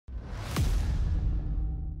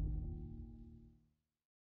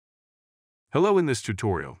Hello, in this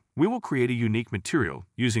tutorial, we will create a unique material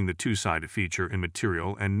using the two-sided feature in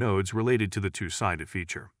material and nodes related to the two-sided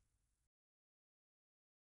feature.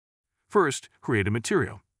 First, create a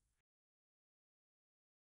material.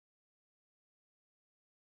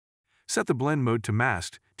 Set the blend mode to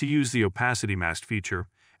masked to use the opacity masked feature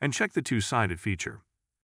and check the two-sided feature.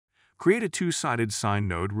 Create a two-sided sign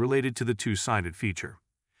node related to the two-sided feature.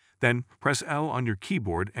 Then, press L on your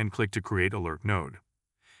keyboard and click to create alert node.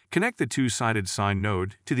 Connect the two-sided sign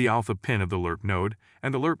node to the alpha pin of the lerp node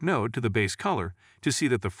and the lerp node to the base color to see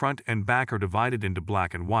that the front and back are divided into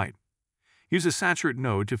black and white. Use a saturate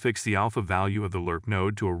node to fix the alpha value of the lerp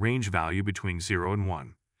node to a range value between 0 and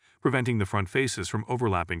 1, preventing the front faces from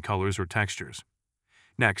overlapping colors or textures.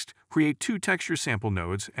 Next, create two texture sample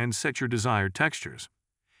nodes and set your desired textures.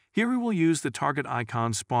 Here we will use the target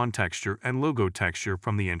icon spawn texture and logo texture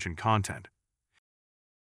from the engine content.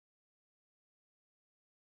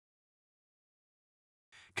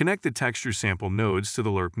 Connect the texture sample nodes to the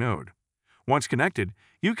lerp node. Once connected,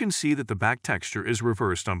 you can see that the back texture is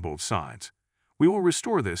reversed on both sides. We will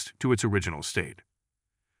restore this to its original state.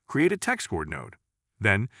 Create a text chord node.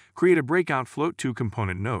 Then, create a breakout float 2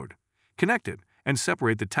 component node. Connect it and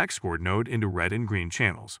separate the text chord node into red and green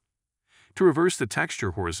channels. To reverse the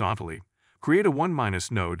texture horizontally, create a 1-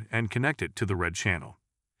 node and connect it to the red channel.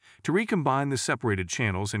 To recombine the separated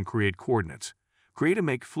channels and create coordinates, create a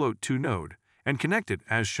make float 2 node and connect it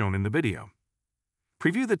as shown in the video.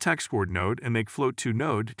 Preview the text chord node and make float 2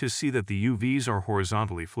 node to see that the UVs are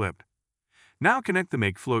horizontally flipped. Now connect the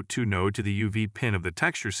make float 2 node to the UV pin of the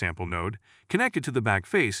texture sample node, connect it to the back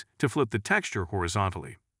face to flip the texture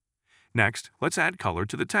horizontally. Next, let's add color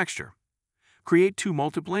to the texture. Create 2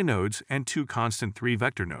 multiply nodes and 2 constant 3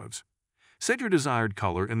 vector nodes. Set your desired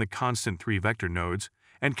color in the constant 3 vector nodes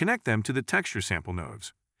and connect them to the texture sample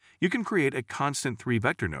nodes. You can create a constant 3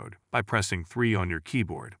 vector node by pressing 3 on your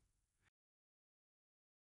keyboard.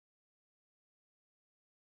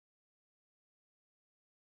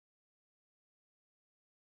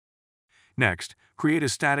 Next, create a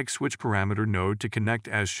static switch parameter node to connect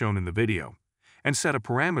as shown in the video, and set a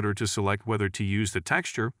parameter to select whether to use the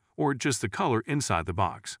texture or just the color inside the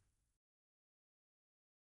box.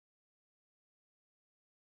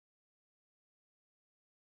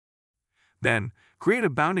 Then, create a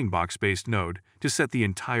bounding box-based node to set the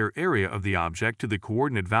entire area of the object to the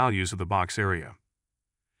coordinate values of the box area.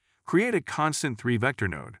 Create a constant 3 vector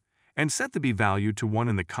node and set the b value to 1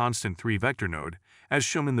 in the constant 3 vector node as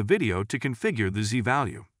shown in the video to configure the z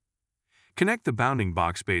value. Connect the bounding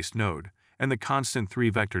box-based node and the constant 3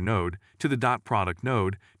 vector node to the dot product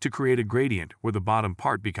node to create a gradient where the bottom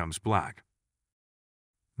part becomes black.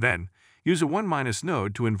 Then, use a 1-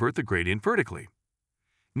 node to invert the gradient vertically.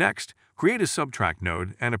 Next, create a subtract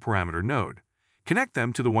node and a parameter node. Connect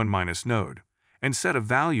them to the 1- node and set a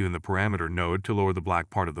value in the parameter node to lower the black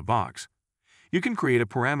part of the box. You can create a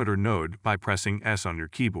parameter node by pressing S on your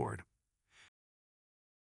keyboard.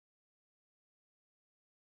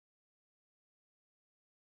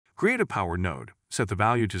 Create a power node, set the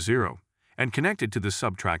value to 0, and connect it to the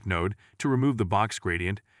subtract node to remove the box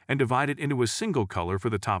gradient and divide it into a single color for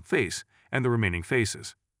the top face and the remaining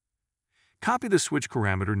faces. Copy the switch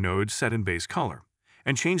parameter node set in base color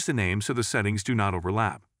and change the name so the settings do not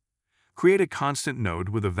overlap. Create a constant node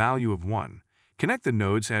with a value of 1, connect the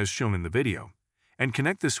nodes as shown in the video, and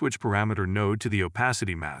connect the switch parameter node to the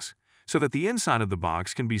opacity mask so that the inside of the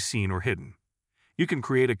box can be seen or hidden. You can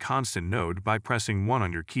create a constant node by pressing 1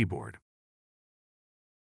 on your keyboard.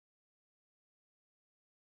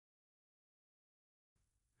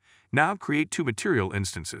 Now create 2 material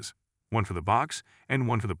instances, one for the box and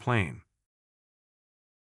one for the plane.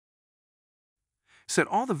 Set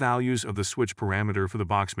all the values of the switch parameter for the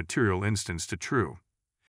box material instance to true.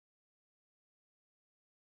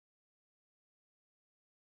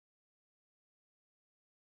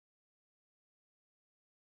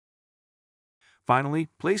 Finally,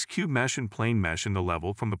 place cube mesh and plane mesh in the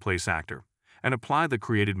level from the place actor, and apply the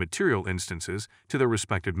created material instances to their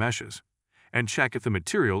respective meshes, and check if the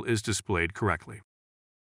material is displayed correctly.